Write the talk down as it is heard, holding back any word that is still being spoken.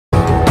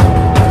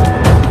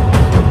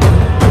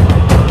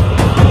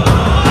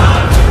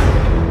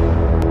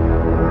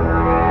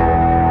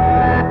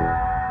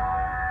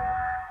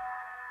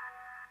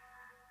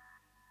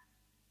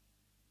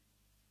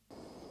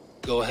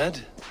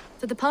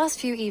For the past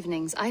few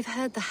evenings, I've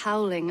heard the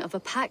howling of a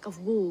pack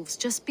of wolves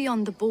just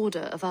beyond the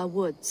border of our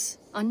woods.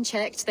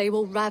 Unchecked, they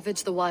will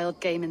ravage the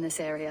wild game in this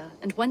area,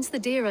 and once the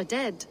deer are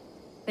dead,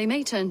 they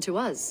may turn to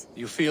us.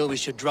 You feel we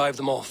should drive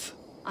them off?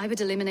 I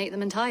would eliminate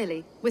them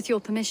entirely, with your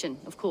permission,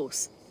 of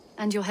course.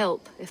 And your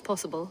help, if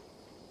possible.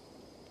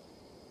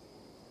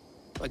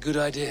 A good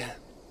idea.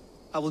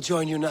 I will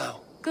join you now.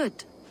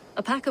 Good.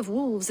 A pack of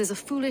wolves is a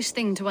foolish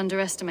thing to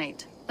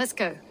underestimate. Let's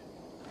go.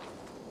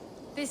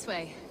 This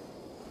way.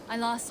 I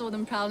last saw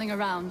them prowling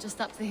around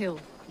just up the hill.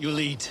 You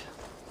lead.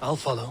 I'll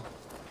follow.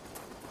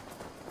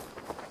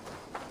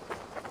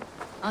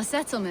 Our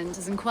settlement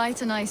is in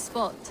quite a nice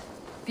spot.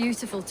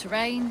 Beautiful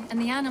terrain,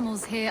 and the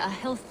animals here are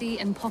healthy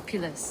and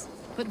populous.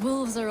 But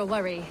wolves are a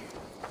worry.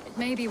 It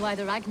may be why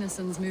the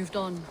Ragnarsons moved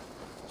on.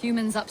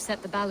 Humans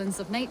upset the balance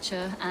of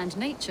nature, and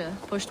nature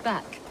pushed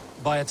back.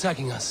 By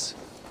attacking us?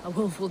 A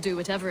wolf will do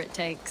whatever it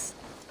takes.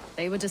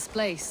 They were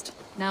displaced.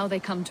 Now they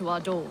come to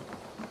our door.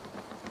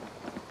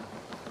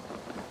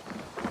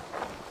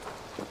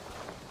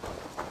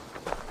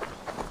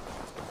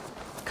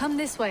 Come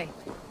this way.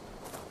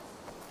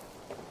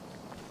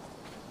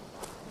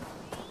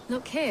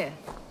 Look here.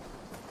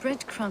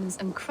 Breadcrumbs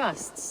and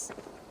crusts.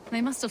 They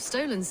must have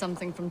stolen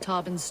something from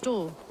Tarbin's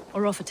store,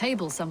 or off a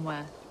table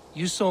somewhere.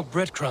 You saw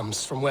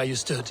breadcrumbs from where you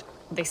stood.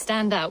 They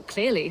stand out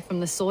clearly from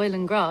the soil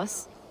and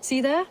grass.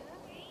 See there?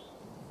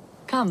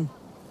 Come,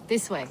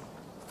 this way.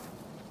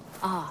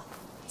 Ah,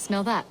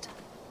 smell that?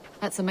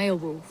 That's a male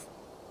wolf,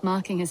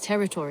 marking his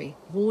territory,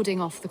 warding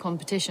off the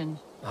competition.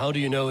 How do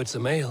you know it's a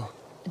male?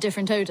 A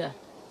different odor.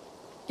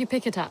 You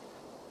pick it up.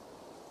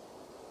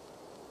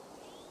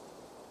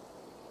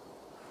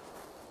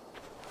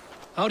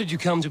 How did you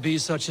come to be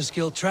such a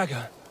skilled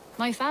tracker?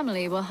 My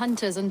family were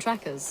hunters and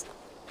trackers.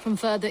 From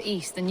further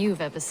east than you've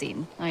ever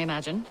seen, I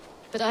imagine.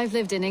 But I've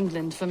lived in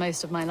England for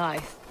most of my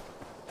life.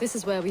 This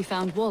is where we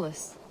found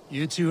Wallace.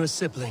 You two are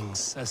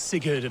siblings, as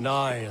Sigurd and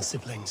I are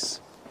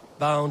siblings.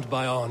 Bound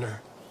by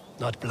honor,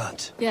 not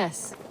blood.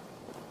 Yes.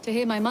 To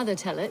hear my mother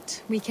tell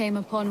it, we came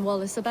upon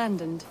Wallace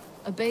abandoned.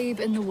 A babe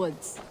in the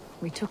woods.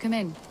 We took him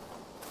in.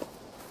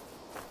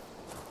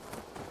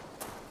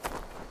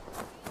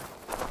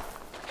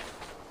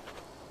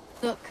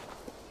 Look.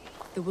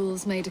 The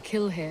wolves made a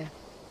kill here.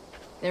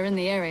 They're in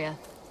the area.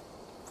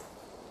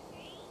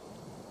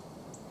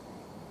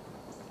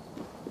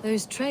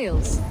 Those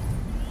trails.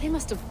 They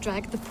must have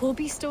dragged the poor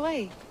beast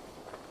away.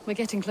 We're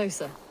getting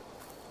closer.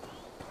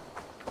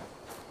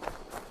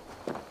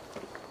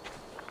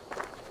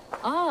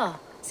 Ah,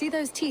 see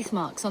those teeth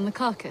marks on the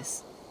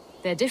carcass?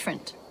 They're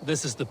different.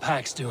 This is the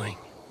pack's doing,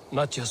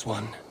 not just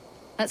one.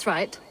 That's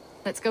right.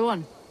 Let's go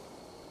on.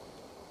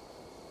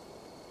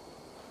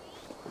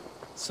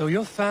 So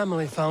your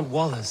family found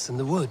Wallace in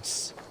the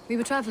woods? We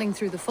were traveling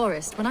through the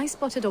forest when I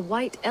spotted a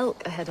white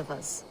elk ahead of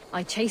us.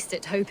 I chased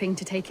it, hoping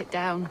to take it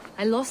down.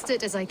 I lost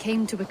it as I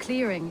came to a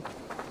clearing.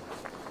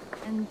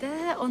 And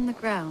there on the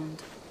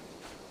ground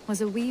was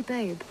a wee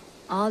babe,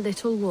 our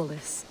little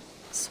Wallace,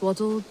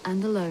 swaddled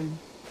and alone.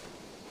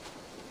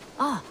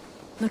 Ah,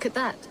 look at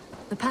that.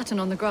 The pattern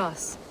on the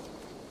grass.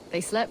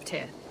 They slept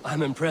here.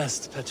 I'm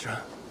impressed,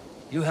 Petra.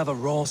 You have a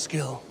raw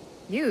skill.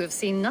 You have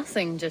seen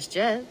nothing just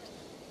yet.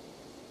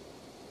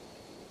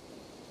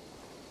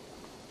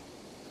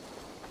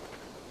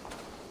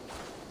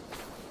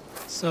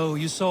 So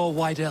you saw a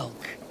white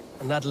elk,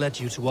 and that led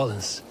you to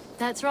Wallace?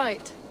 That's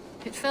right.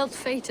 It felt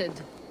fated.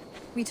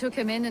 We took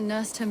him in and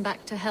nursed him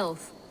back to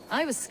health.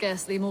 I was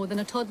scarcely more than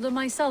a toddler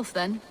myself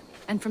then.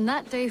 And from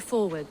that day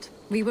forward,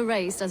 we were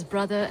raised as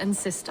brother and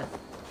sister.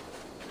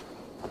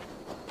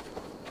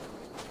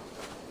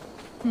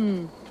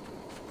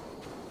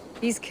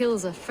 These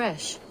kills are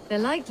fresh. They're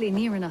likely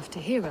near enough to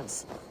hear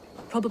us.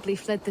 Probably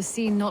fled the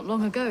scene not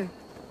long ago.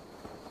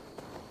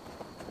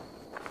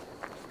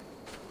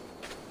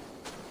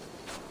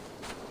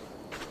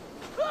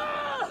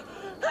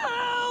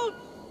 Help!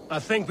 I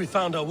think we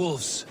found our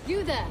wolves.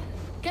 You there!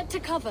 Get to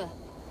cover.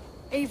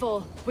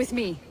 Eivor, with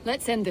me.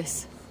 Let's end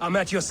this. I'm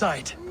at your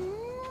side.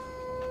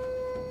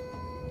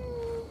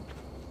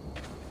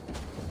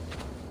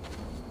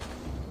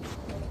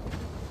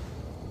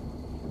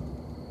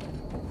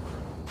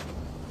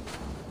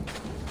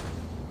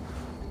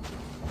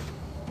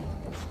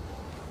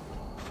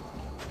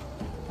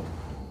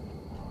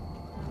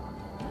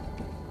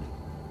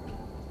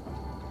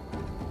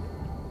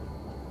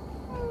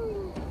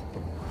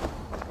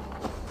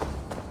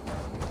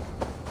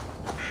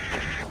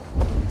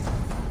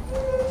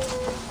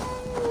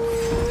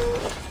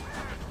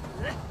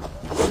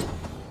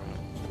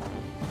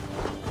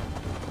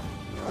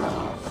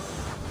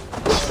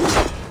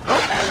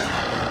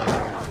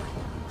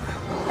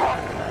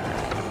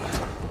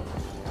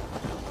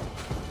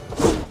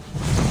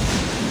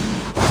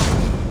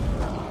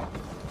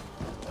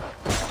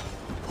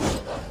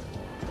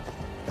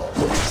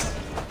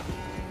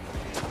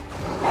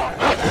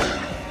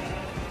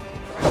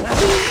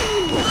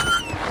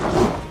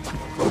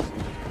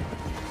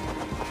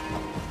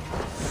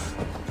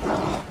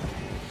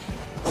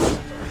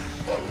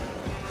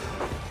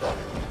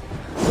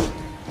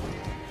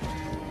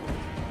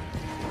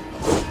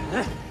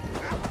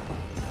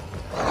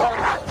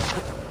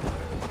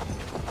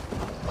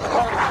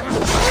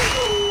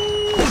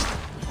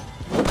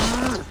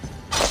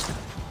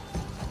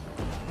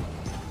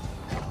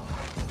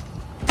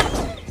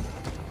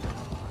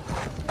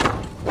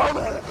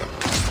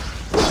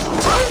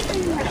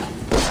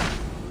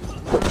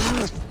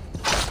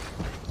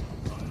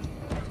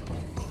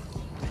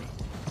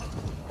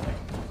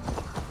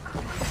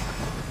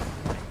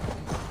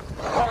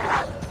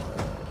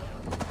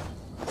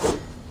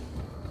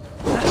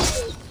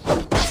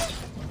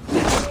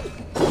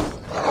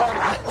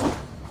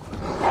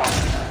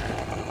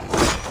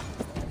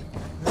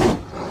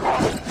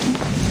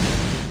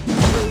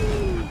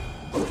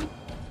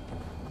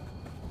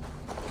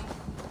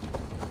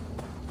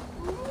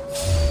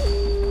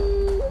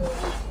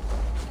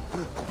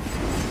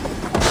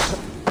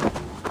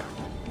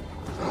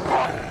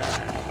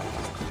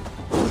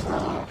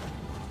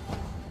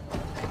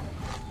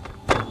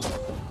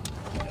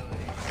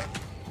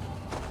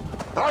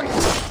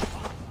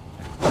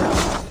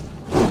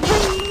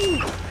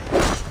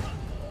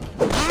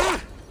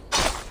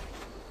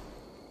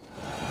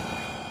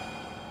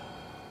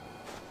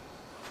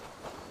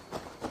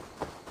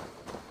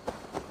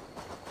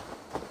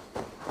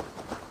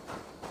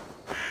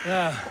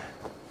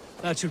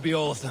 That should be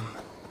all of them.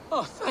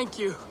 Oh, thank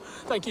you.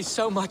 Thank you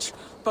so much,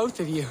 both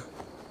of you.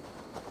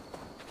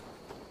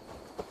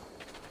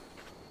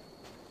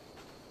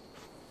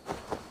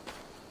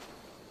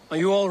 Are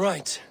you all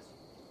right?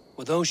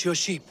 Were those your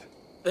sheep?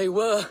 They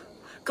were.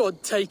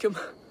 God take 'em.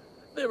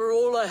 They were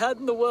all I had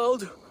in the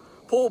world.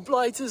 Poor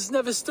blighters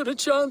never stood a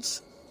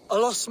chance. I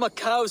lost my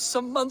cows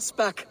some months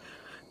back.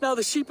 Now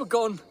the sheep are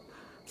gone.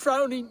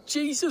 Frowning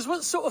Jesus,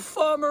 what sort of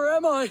farmer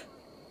am I?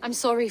 I'm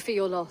sorry for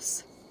your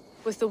loss.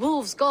 With the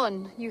wolves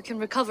gone, you can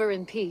recover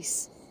in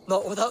peace.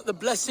 Not without the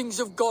blessings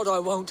of God I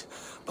won't,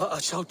 but I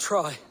shall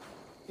try.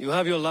 You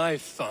have your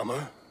life,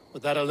 farmer.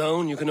 With that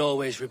alone, you can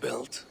always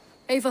rebuild.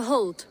 Eivor,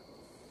 hold.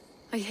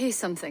 I hear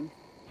something.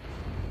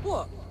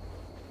 What?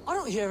 I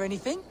don't hear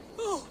anything.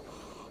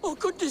 Oh,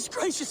 goodness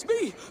gracious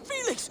me!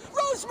 Felix,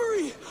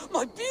 Rosemary,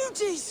 my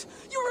beauties!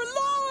 You're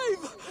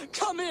alive!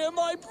 Come here,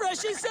 my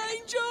precious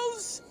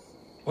angels!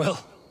 Well,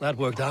 that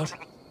worked out.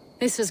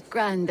 This was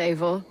grand,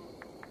 Eivor.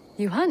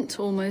 You hunt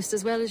almost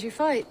as well as you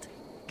fight.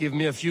 Give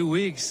me a few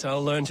weeks,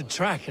 I'll learn to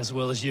track as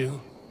well as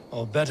you.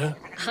 Or better.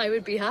 I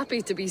would be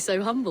happy to be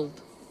so humbled.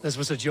 This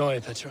was a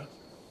joy, Petra.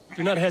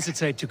 Do not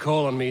hesitate to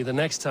call on me the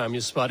next time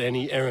you spot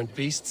any errant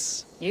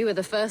beasts. You were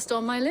the first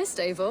on my list,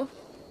 Eivor.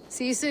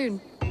 See you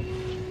soon.